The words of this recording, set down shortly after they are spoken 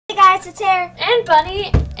Hey guys, it's Hare and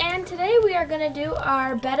Bunny, and today we are gonna do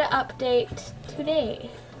our beta update today.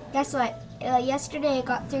 Guess what? Yesterday I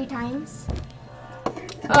got 3 times. Oh.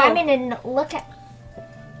 I'm gonna look at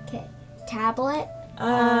tablet.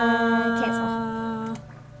 Cancel.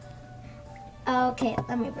 Okay,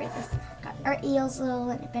 let me read this. Got our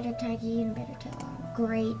Eelsel and a better Tiggy and a better tail.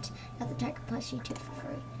 Great. Got the Tiger Plus YouTube for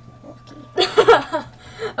free. Okay.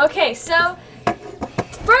 Okay, so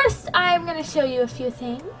first I'm gonna show you a few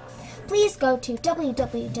things. Please go to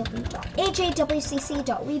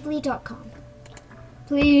www.hawcc.weebly.com.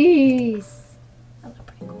 Please. That looks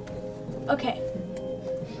pretty cool. Okay.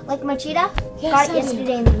 Like my cheetah? Yes, got it I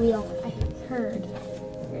yesterday in the wheel. I heard. You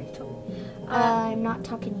already told me. I'm not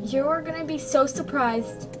talking to you. You're gonna be so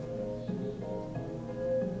surprised.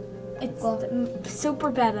 It's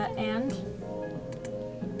super beta and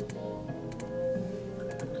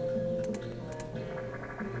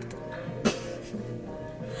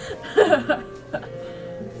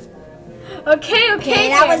Okay,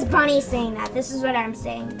 that was Bunny saying that. This is what I'm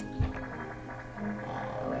saying.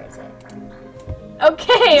 Where is it?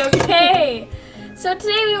 Okay. So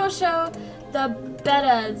today we will show the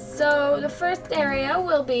betas. So the first area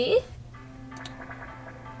will be,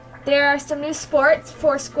 there are some new sports: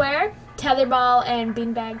 Foursquare, tetherball, and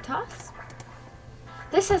beanbag toss.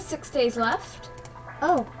 This has 6 days left.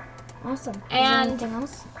 Oh, awesome. Is there And anything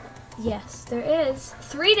else? yes, there is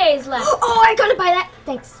 3 days left. Oh, I gotta buy that.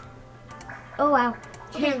 Thanks. Oh, wow.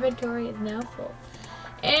 Your inventory is now full.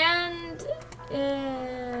 And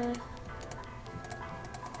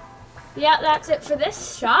yeah, that's it for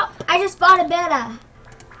this shop. I just bought a beta.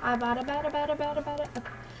 I bought it. Okay.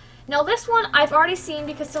 Now this one I've already seen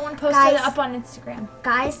because someone posted Guys. it up on Instagram.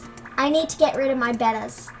 Guys, I need to get rid of my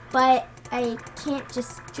betas, but I can't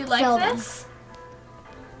just Do you like sell this? them.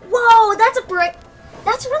 Whoa, that's a brick.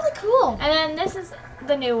 That's really cool. And then this is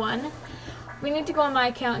the new one. We need to go on my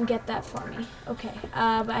account and get that for me. Okay,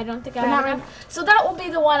 but I don't think I have enough. So that will be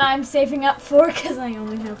the one I'm saving up for because I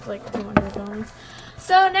only have like $200.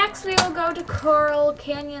 So next we will go to Coral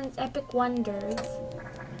Canyon's Epic Wonders.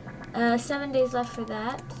 7 days left for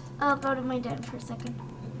that. I'll go to my dad for a second.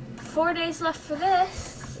 4 days left for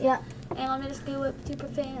this. Yeah. And let me just go with super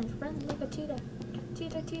fans. Run like a cheetah.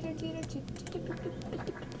 Cheetah.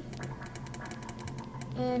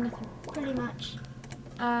 And nothing. Pretty much.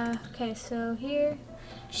 Okay, so here.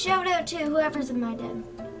 Shout out to whoever's in my den.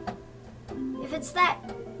 If it's that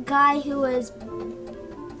guy who was,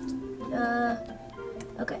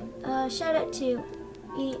 okay. Shout out to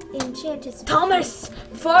Enchanted. Thomas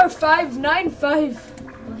 4595.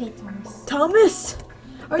 Oh, hey Thomas. Thomas,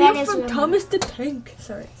 are That you is from really- Thomas the Tank?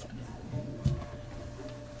 Sorry.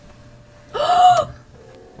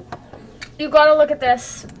 You gotta look at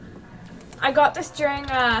this. I got this during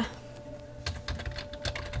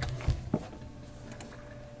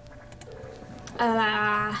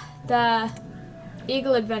the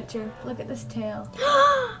Eagle Adventure. Look at this tail.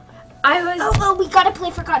 I was Oh, we gotta play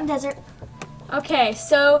Forgotten Desert. okay.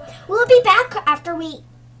 So We'll be back after we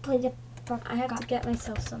play the. I have to get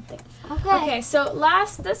myself something. Okay. Okay, so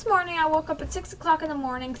this morning I woke up at 6 o'clock in the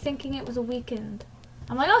morning thinking it was a weekend.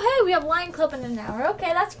 I'm like, oh hey, we have Lion Club in an hour.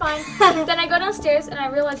 Okay, that's fine. Then I go downstairs and I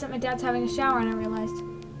realize that my dad's having a shower, and I realized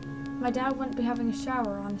my dad wouldn't be having a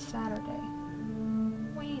shower on Saturday.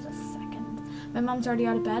 Wait a second. My mom's already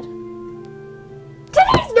out of bed.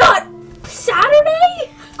 Today's not Saturday!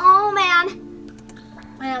 Oh man.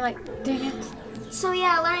 And I'm like, dang it. So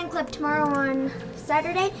yeah, Learning Club tomorrow on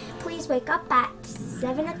Saturday. Please wake up at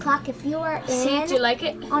 7 o'clock if you are See, in do you like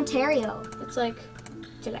it? Ontario. It's like,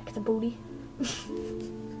 do you like the booty?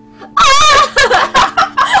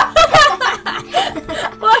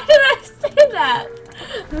 Why did I say that?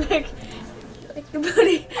 Like the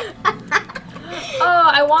booty. Oh,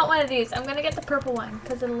 I want one of these. I'm gonna get the purple one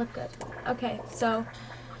because it'll look good. Okay, so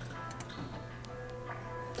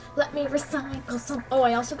let me recycle some. Oh,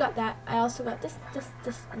 I also got that. I also got this,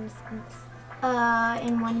 and this.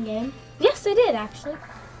 In one game. Yes, I did actually.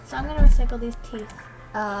 So I'm gonna recycle these teeth.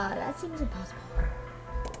 That seems impossible.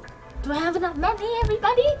 Do I have enough money,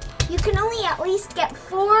 everybody? You can only at least get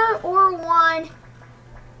 4 or 1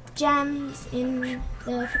 gems in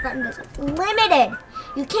the Forgotten Desert. Limited.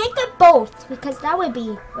 You can't get both because that would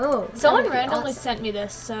be Someone that would be randomly awesome. sent me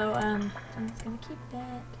this, so I'm just gonna keep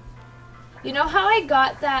that. You know how I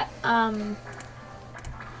got that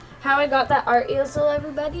art easel,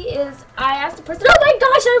 everybody, is I asked the person, oh my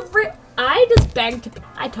gosh, I just begged to,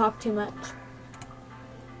 I talk too much.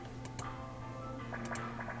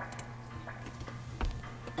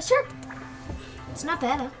 Sure. It's not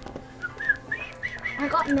bad. I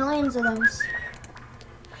got millions of those.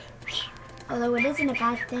 Although it isn't a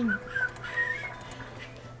bad thing.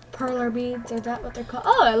 Perler beads, is that what they're called?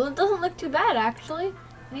 Oh, it doesn't look too bad actually.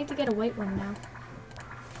 I need to get a white one now.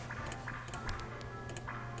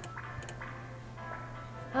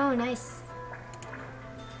 Oh, nice.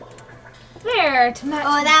 There, to match.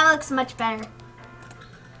 Oh, that looks much better.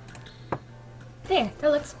 There,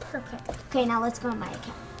 that looks perfect. Okay, now let's go on my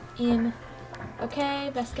account.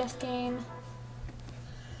 Okay, best guess game.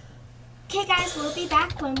 Okay, guys, we'll be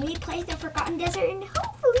back when we play the Forgotten Desert, and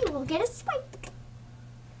hopefully we'll get a spike.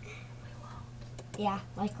 Yeah,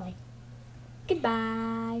 likely.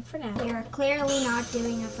 Goodbye for now. We are clearly not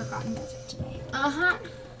doing a Forgotten Desert today. Uh-huh.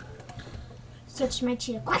 Switch my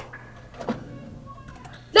cheetah. Quick!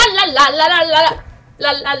 La la la la la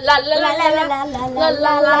la la la la la la la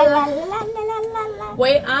la la la.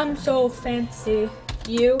 Wait, I'm so fancy.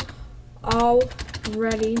 You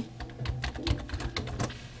already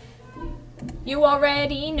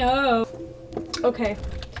know. Okay.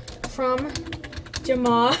 From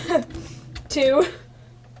Jamal to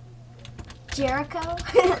Jericho.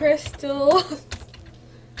 Crystal.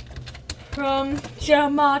 From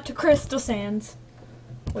Jamal to Crystal Sands.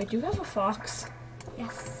 Wait, do you have a fox?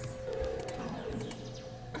 Yes.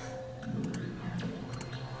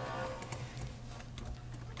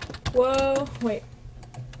 Whoa, wait.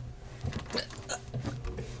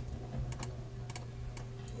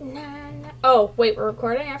 Oh, wait, we're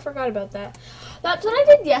recording? I forgot about that. That's what I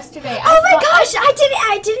did yesterday. Oh my gosh,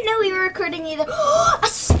 I didn't know we were recording either. A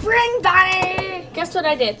spring bunny! Guess what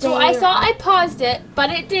I did? So I thought I paused it, but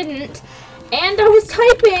it didn't. And I was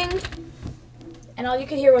typing. And all you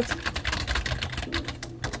could hear was...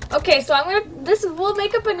 Okay, so we'll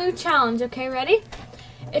make up a new challenge, okay, ready?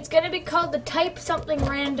 It's gonna be called the Type Something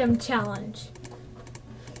Random Challenge.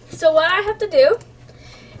 So what I have to do,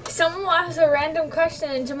 someone will ask a random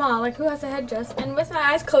question in Jamal, like who has a headdress, and with my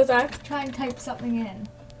eyes closed, I have to try and type something in.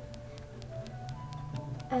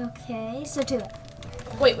 Okay, so do it.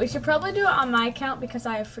 Wait, we should probably do it on my account because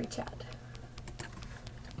I have free chat.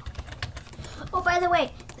 Oh, by the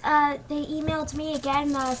way, they emailed me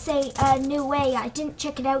again, say a new way. I didn't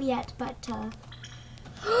check it out yet, but,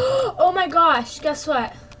 Oh my gosh, guess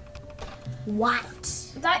what?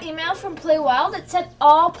 What? That email from Play Wild, it said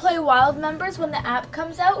all Play Wild members, when the app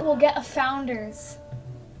comes out, will get a Founders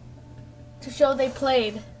to show they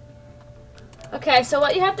played. Okay, so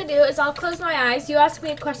what you have to do is I'll close my eyes. You ask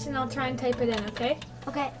me a question, I'll try and type it in, okay?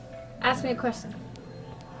 Okay. Ask me a question.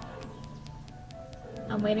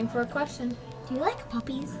 I'm waiting for a question. Do you like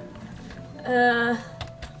puppies? I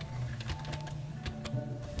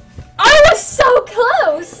was so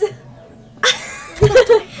close!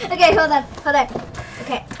 Okay, hold on.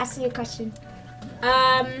 Okay, ask me a question.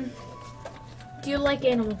 Do you like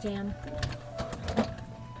Animal Jam?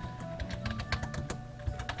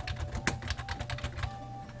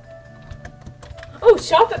 Oh,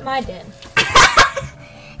 shop at my den.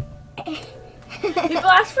 People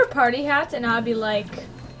ask for party hats and I'll be like,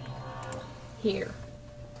 here.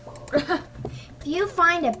 If you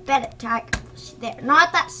find a bed tiger there,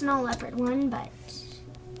 not that snow leopard one, but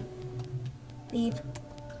leave.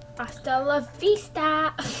 Hasta la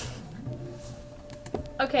vista.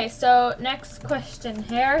 Okay, so next question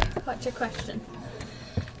here. What's your question?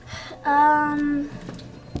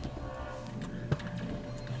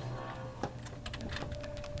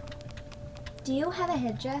 Do you have a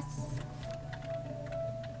headdress?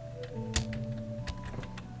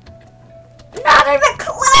 Not even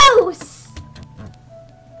close!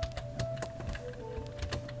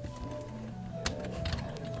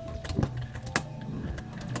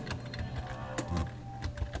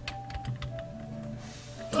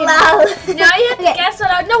 Wow. Now you have to guess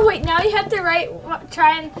what I... No, wait. Now you have to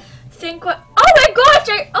try and think what... Oh my gosh!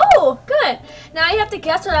 Oh, good. Now you have to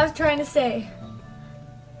guess what I was trying to say.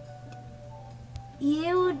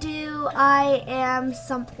 You do, I am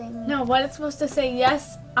something. No, what it's supposed to say,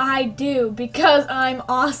 yes, I do, because I'm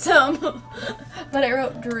awesome. But I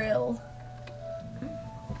wrote drill.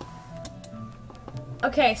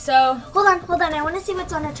 Okay, so... Hold on. I want to see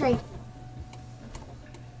what's on a tray.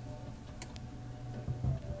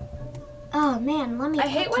 Oh, man, let me... I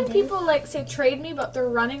hate when people, like, say trade me, but they're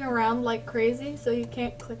running around like crazy, so you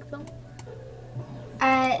can't click them.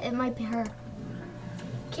 It might be her.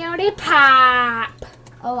 Cutie Pop!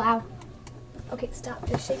 Oh, wow. Okay, stop.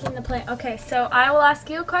 You're shaking the plate. Okay, so I will ask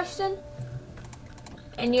you a question,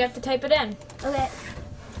 and you have to type it in. Okay.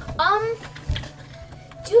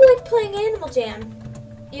 Do you like playing Animal Jam?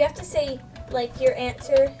 You have to say, like, your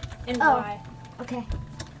answer and why. Okay.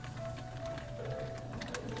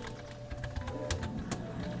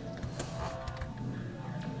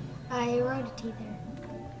 I wrote a T there.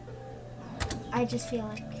 I just feel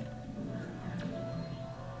like.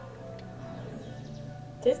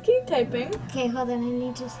 Just keep typing. Okay, hold on. I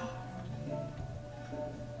need to see.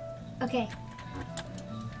 Okay.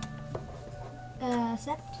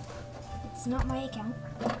 Accept. It's not my account.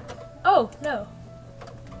 Oh, no.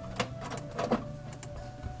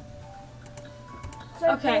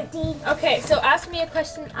 Okay. Okay, so ask me a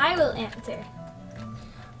question, I will answer.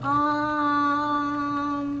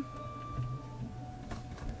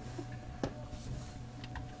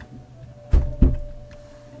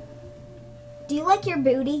 Do you like your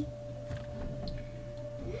booty?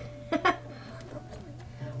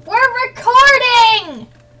 We're recording!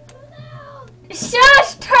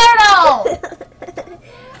 Shush, turtle!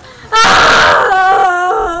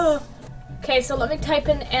 Ah! Okay, so let me type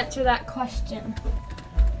in and answer that question.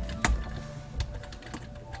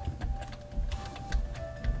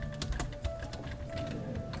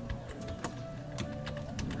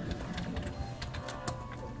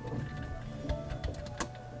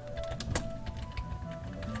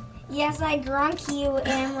 Yes, I grunk you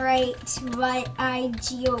am right, but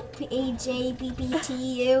IGOPAJBBTU.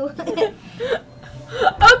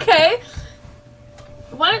 Okay.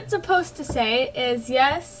 What it's supposed to say is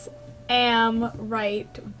yes, am right,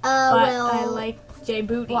 but well, I like J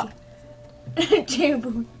Booty. What? J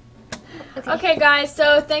Booty. Okay, guys,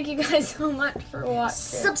 so thank you guys so much for watching.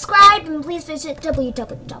 Subscribe and please visit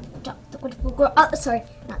www. Sorry,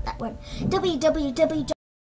 not that one. www.